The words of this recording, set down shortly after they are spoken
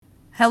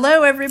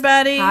Hello,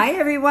 everybody. Hi,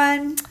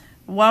 everyone.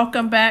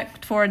 Welcome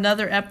back for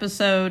another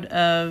episode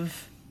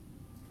of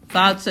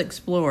Thoughts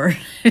Explored.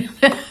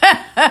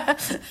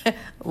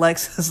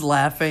 Lex is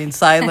laughing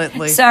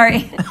silently.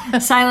 Sorry.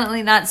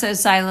 Silently, not so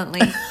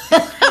silently.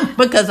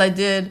 Because I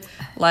did,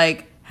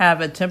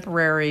 have a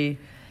temporary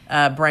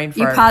brain fart.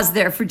 You paused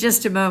there for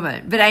just a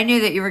moment, but I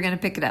knew that you were going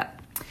to pick it up.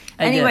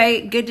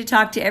 Anyway, good to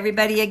talk to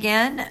everybody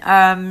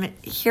again.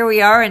 Here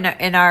we are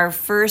in our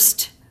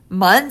first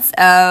month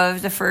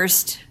of the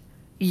first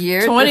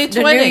year.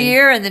 2020. The new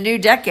year and the new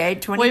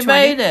decade, 2020. We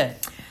made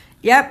it.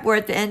 Yep, we're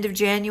at the end of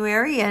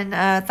January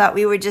and thought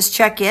we would just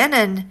check in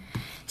and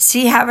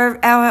see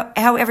how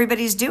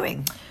everybody's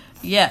doing.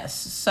 Yes.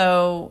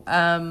 So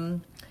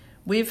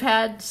we've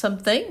had some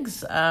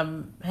things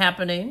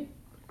happening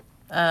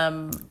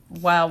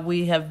while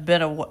we have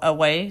been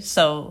away.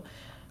 So,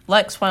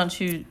 Lex, why don't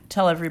you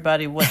tell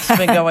everybody what's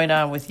been going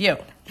on with you?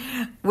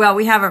 Well,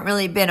 we haven't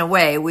really been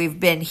away. We've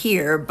been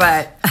here,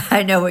 but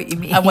I know what you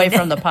mean. Away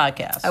from the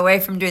podcast. Away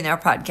from doing our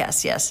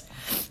podcast, yes.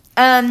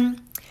 A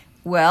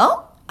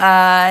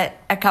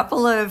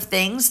couple of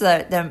things.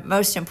 The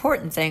most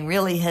important thing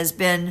really has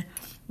been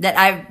that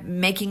I'm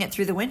making it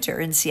through the winter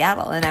in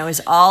Seattle. And I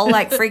was all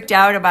freaked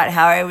out about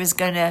how I was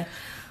going to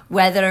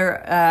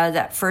weather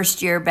that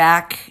first year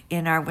back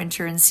in our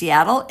winter in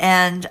Seattle.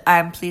 And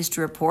I'm pleased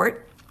to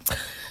report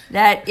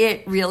that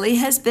it really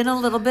has been a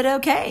little bit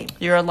okay.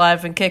 You're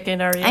alive and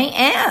kicking, are you?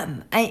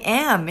 I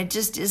am. It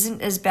just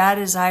isn't as bad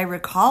as I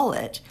recall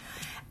it.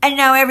 And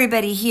now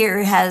everybody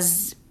here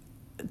has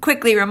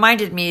quickly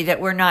reminded me that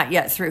we're not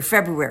yet through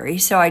February,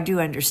 so I do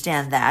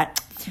understand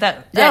that.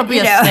 That'll be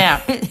a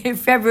snap.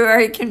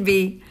 February can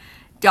be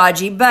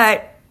dodgy,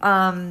 but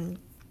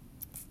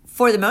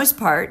for the most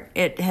part,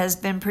 it has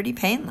been pretty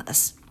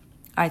painless,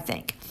 I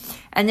think.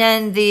 And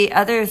then the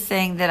other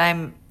thing that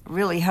I'm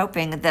really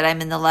hoping that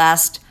I'm in the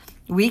last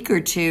week or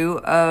two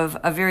of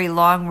a very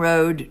long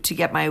road to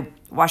get my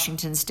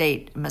Washington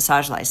State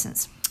massage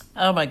license.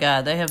 Oh my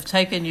God, they have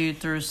taken you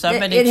through so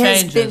many changes.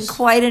 It has been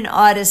quite an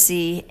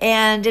odyssey,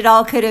 and it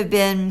all could have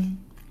been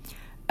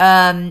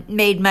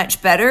made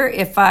much better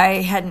if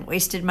I hadn't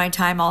wasted my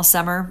time all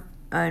summer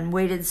and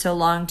waited so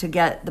long to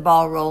get the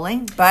ball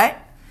rolling. But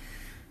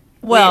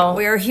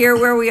we're here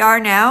where we are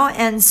now,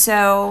 and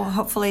so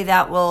hopefully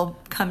that will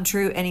come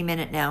true any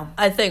minute now.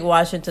 I think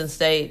Washington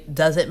State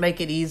doesn't make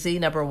it easy,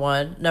 number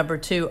one. Number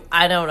two,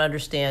 I don't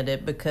understand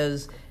it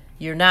because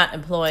you're not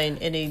employing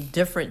any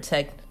different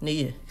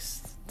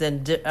techniques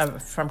than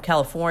from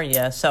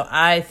California. So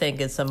I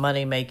think it's a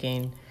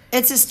money-making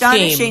It's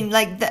astonishing,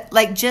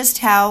 scheme. Just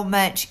how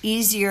much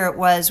easier it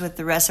was with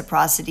the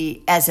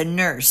reciprocity as a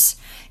nurse,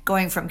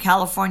 going from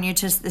California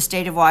to the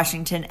state of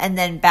Washington and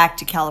then back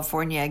to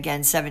California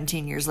again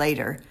 17 years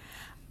later.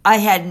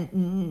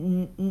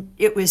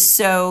 It was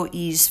so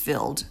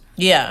ease-filled.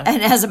 Yeah.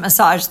 And as a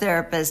massage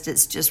therapist,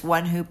 it's just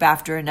one hoop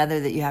after another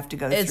that you have to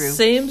go through. It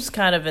seems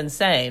kind of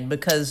insane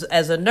because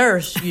as a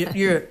nurse,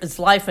 it's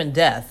life and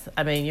death.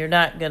 I mean, you're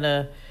not going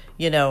to,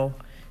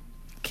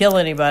 kill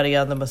anybody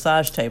on the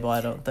massage table, I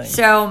don't think.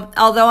 So,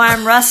 although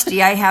I'm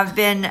rusty, I have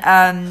been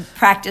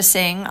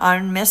practicing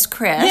on Miss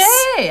Chris.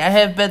 Yay! I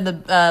have been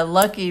the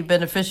lucky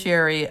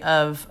beneficiary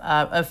of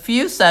a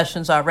few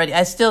sessions already.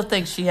 I still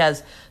think she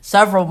has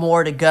several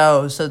more to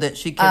go so that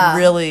she can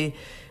really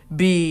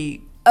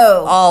be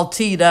all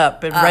teed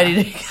up and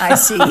ready to go. I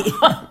see.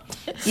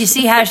 You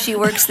see how she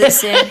works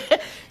this in?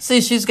 See,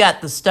 she's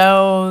got the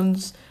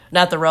stones,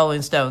 not the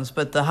Rolling Stones,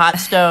 but the hot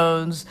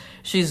stones.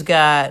 She's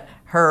got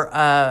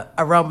her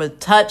aroma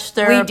touch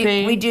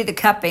therapy. We do the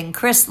cupping.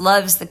 Chris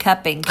loves the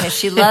cupping because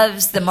she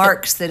loves the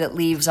marks that it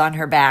leaves on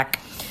her back.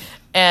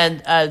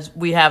 And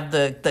we have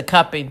the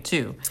cupping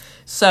too.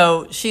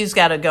 So she's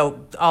got to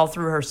go all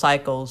through her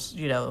cycles,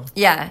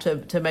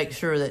 to make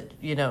sure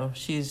that,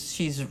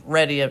 she's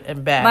ready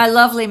and back. My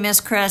lovely Miss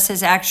Chris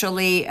has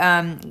actually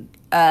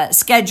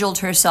scheduled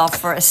herself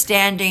for a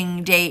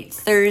standing date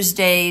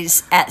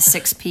Thursdays at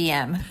 6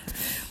 p.m.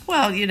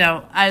 Well,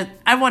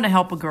 I want to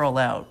help a girl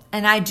out.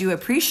 And I do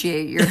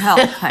appreciate your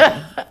help,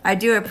 honey. I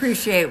do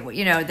appreciate,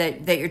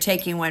 that you're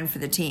taking one for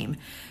the team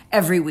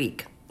every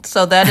week.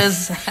 So that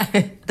is,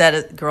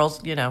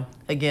 girls,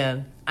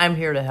 again, I'm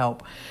here to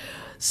help.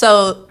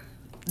 So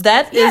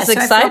that is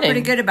exciting. I feel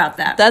pretty good about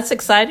that. That's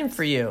exciting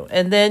for you.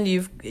 And then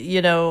and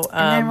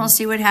then we'll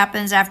see what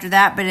happens after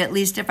that. But at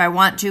least if I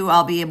want to,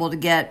 I'll be able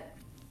to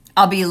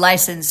I'll be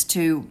licensed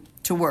to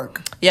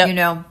work.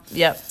 Yep.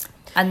 Yep.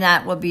 And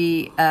that will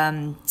be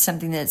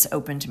something that's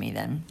open to me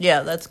then.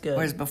 Yeah, that's good.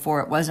 Whereas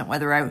before it wasn't,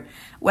 whether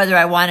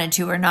I wanted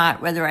to or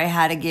not, whether I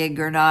had a gig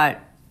or not,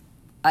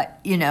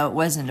 it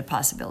wasn't a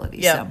possibility.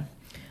 Yeah, so.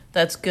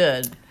 That's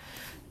good.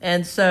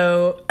 And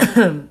so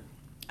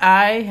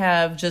I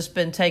have just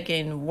been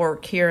taking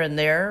work here and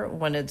there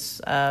when it's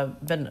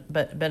been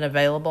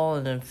available,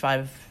 and if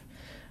I've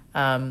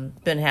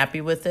been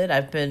happy with it,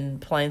 I've been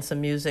playing some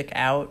music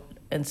out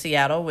in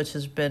Seattle, which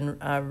has been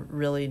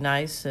really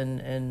nice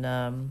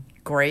and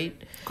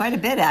great. Quite a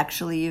bit,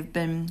 actually. You've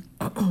been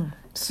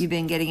you've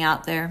been getting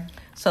out there.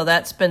 So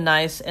that's been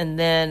nice. And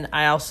then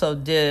I also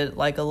did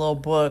like a little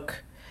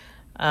book,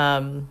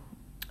 a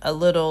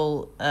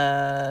little,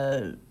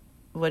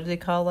 what do they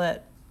call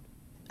that?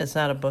 It's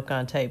not a book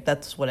on tape.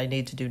 That's what I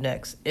need to do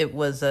next. It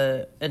was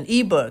an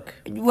ebook.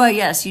 Well,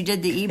 yes, you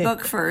did the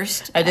ebook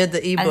first. I did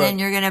the ebook. And then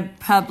you're going to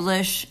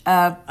publish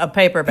a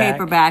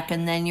paperback.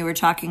 And then you were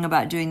talking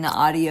about doing the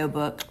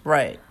audiobook.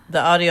 Right.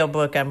 The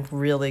audiobook I'm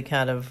really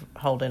kind of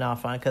holding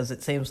off on because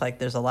it seems like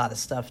there's a lot of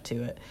stuff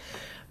to it.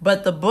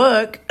 But the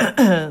book,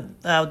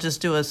 I'll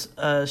just do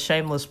a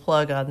shameless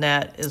plug on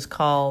that, is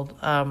called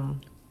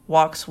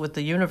Walks with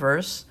the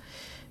Universe.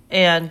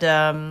 And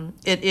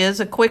it is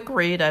a quick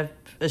read. I've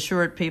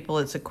assured people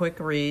it's a quick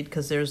read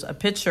because there's a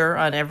picture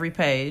on every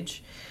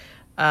page.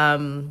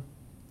 I'm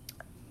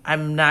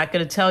not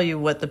going to tell you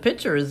what the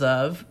picture is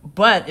of,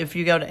 but if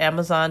you go to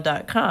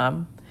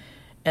Amazon.com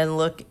and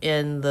look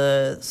in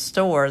the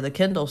store, the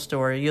Kindle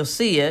store, you'll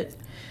see it.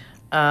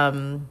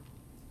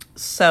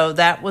 So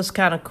that was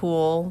kind of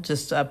cool,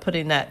 just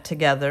putting that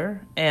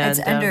together. And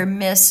it's under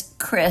Miss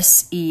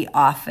Chris E.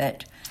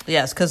 Offutt.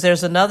 Yes, because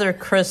there's another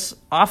Chris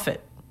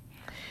Offutt.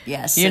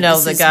 Yes, you know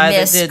the guy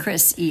Miss that did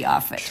Chris E.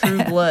 Offutt.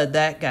 True Blood.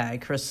 That guy,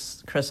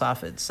 Chris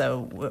Offutt.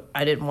 So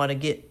I didn't want to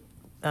get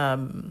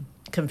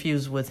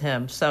confused with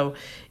him. So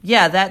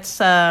yeah, that's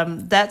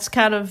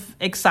kind of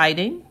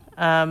exciting.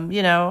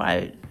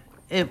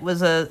 It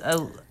was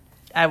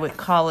I would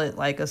call it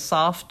like a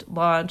soft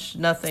launch,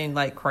 nothing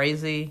like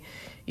crazy.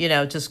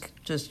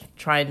 Just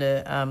trying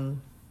to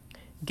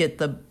get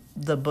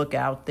the book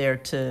out there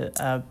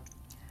to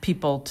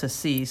people to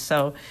see.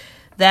 So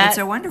it's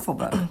a wonderful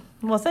book.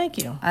 Well, thank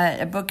you.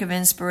 A book of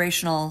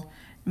inspirational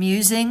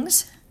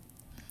musings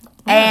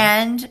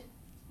and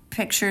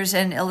pictures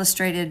and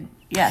illustrated.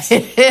 Yes.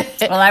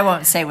 Well, I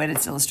won't say what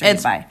it's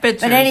illustrated by.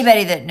 Pictures. But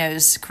anybody that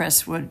knows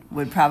Chris would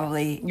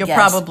probably You'll guess.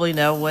 probably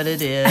know what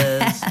it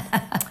is.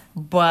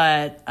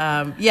 But,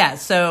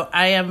 so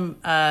I am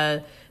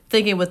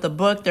thinking with the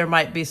book, there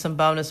might be some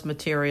bonus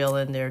material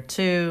in there,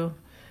 too.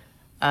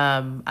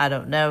 I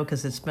don't know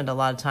because it's spent a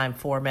lot of time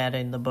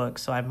formatting the book,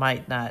 so I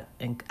might not.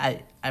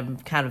 I'm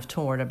kind of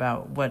torn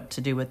about what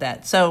to do with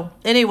that. So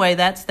anyway,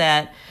 that's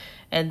that.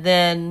 And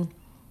then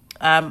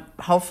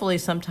hopefully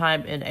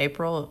sometime in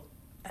April,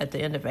 at the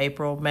end of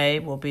April, May,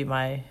 will be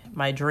my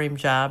dream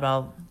job.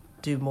 I'll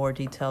do more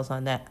details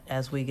on that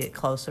as we get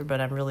closer,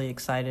 but I'm really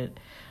excited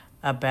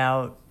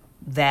about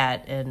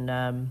that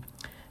and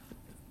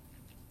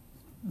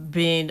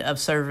being of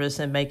service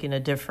and making a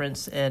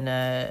difference in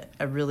a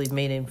really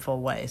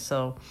meaningful way.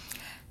 So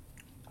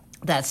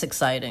that's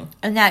exciting.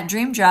 And that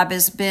dream job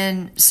has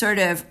been sort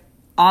of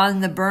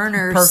on the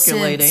burner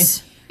percolating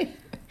since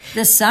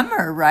the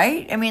summer,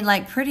 right? I mean,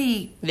 like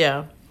pretty.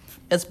 Yeah,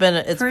 it's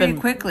been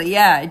quickly.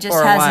 Yeah, it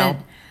just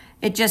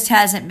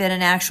hasn't been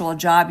an actual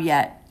job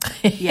yet,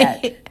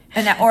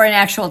 or an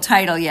actual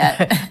title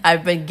yet.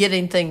 I've been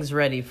getting things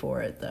ready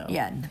for it though.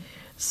 Yeah.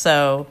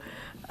 So,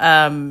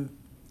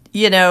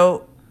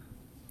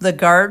 the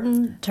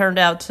garden turned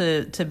out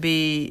to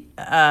be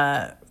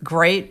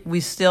great. We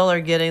still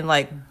are getting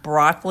like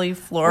broccoli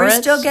florets.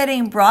 We're still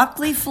getting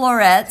broccoli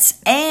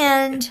florets,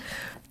 and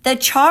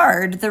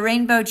the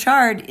rainbow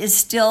chard is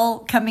still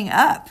coming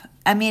up.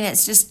 I mean,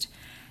 it's just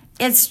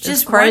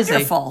crazy.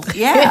 Wonderful.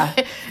 Yeah.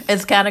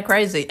 It's kind of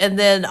crazy. And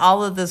then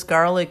all of this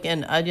garlic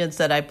and onions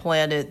that I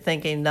planted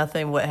thinking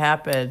nothing would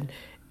happen,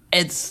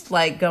 it's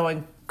like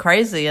going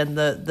crazy in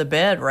the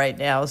bed right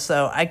now.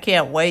 So I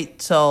can't wait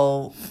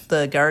till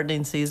the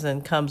gardening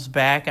season comes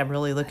back. I'm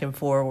really looking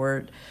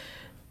forward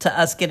to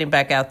us getting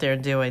back out there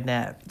and doing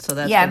that. So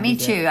that's me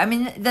too. I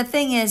mean, the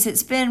thing is,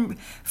 it's been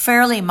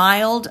fairly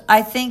mild,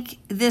 I think,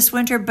 this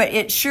winter, but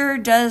it sure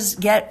does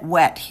get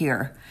wet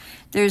here.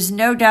 There's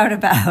no doubt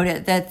about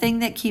it. The thing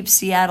that keeps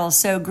Seattle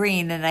so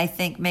green and I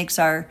think makes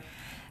our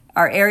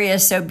area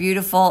so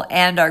beautiful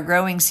and our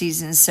growing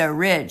season so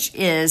rich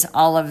is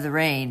all of the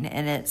rain,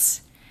 and it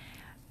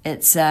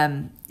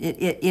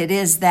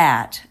is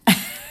that.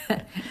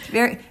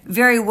 Very,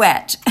 very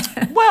wet.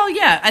 Well,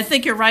 yeah, I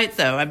think you're right,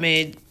 though. I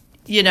mean,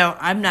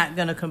 I'm not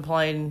going to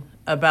complain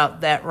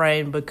about that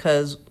rain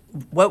because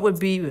what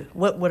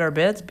would our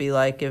beds be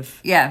like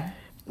if, it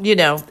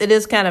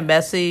is kind of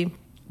messy,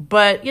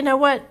 but you know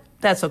what?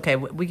 That's okay.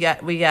 We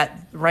got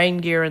rain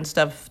gear and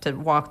stuff to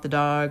walk the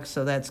dog,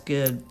 so that's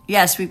good.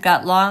 Yes, we've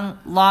got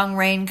long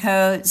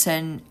raincoats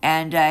and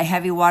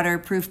heavy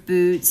waterproof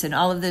boots and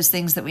all of those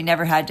things that we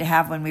never had to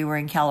have when we were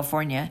in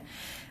California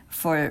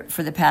for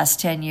the past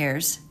 10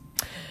 years.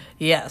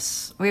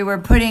 Yes. We were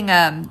putting,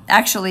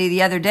 actually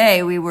the other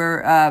day, we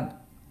were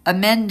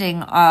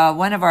amending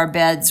one of our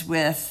beds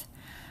with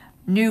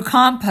new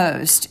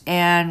compost,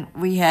 and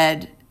we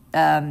had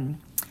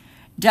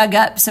dug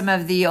up some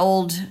of the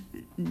old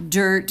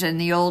dirt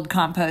and the old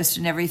compost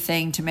and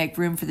everything to make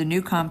room for the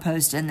new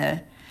compost,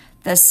 and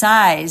the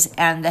size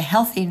and the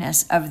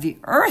healthiness of the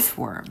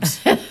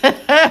earthworms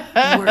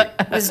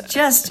was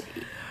just,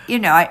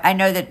 I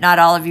know that not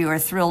all of you are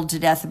thrilled to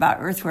death about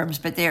earthworms,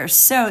 but they're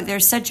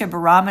such a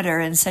barometer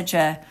and such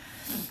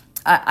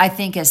I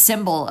think a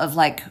symbol of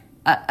like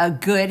a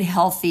good,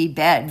 healthy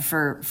bed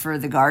for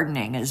the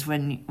gardening is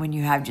when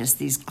you have just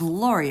these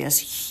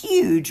glorious,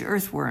 huge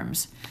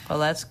earthworms. Well,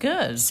 that's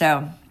good.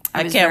 So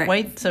I can't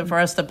wait for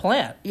us to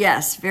plant.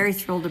 Yes, very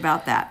thrilled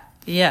about that.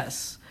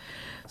 Yes.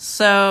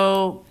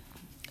 So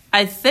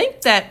I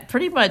think that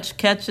pretty much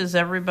catches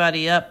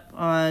everybody up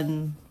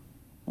on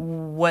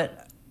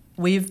what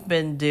we've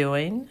been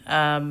doing.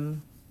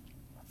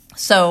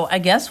 So I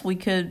guess we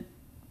could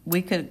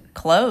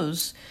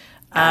close.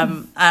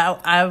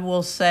 I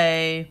will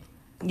say,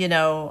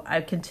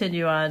 I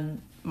continue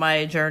on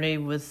my journey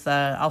with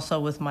also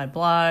with my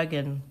blog,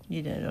 and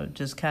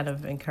just kind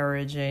of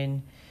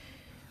encouraging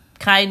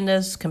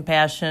kindness,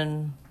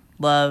 compassion,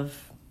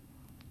 love,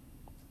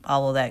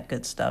 all of that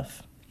good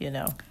stuff.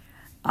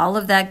 All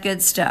of that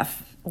good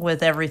stuff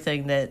with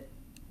everything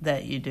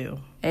that you do.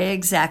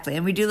 Exactly,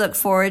 and we do look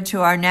forward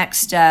to our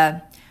next.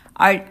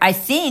 I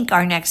think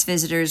our next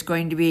visitor is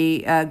going to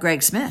be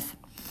Greg Smith.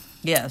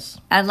 Yes.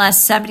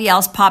 Unless somebody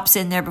else pops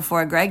in there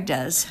before Greg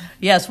does.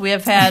 Yes, we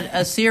have had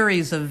a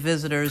series of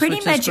visitors. Pretty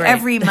which much is great.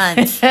 every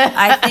month.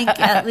 I think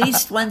at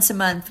least once a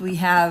month we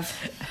have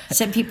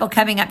some people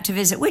coming up to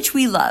visit, which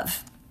we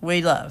love.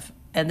 We love.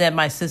 And then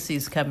my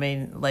sissy's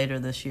coming later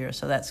this year,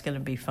 so that's going to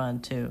be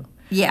fun too.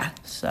 Yeah.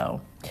 So,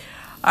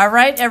 all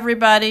right,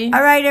 everybody.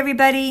 All right,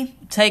 everybody.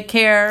 Take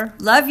care.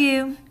 Love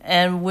you.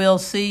 And we'll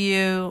see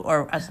you,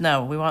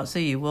 no, we won't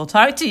see you. We'll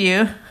talk to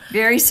you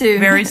very soon.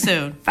 Very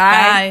soon.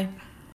 Bye. Bye.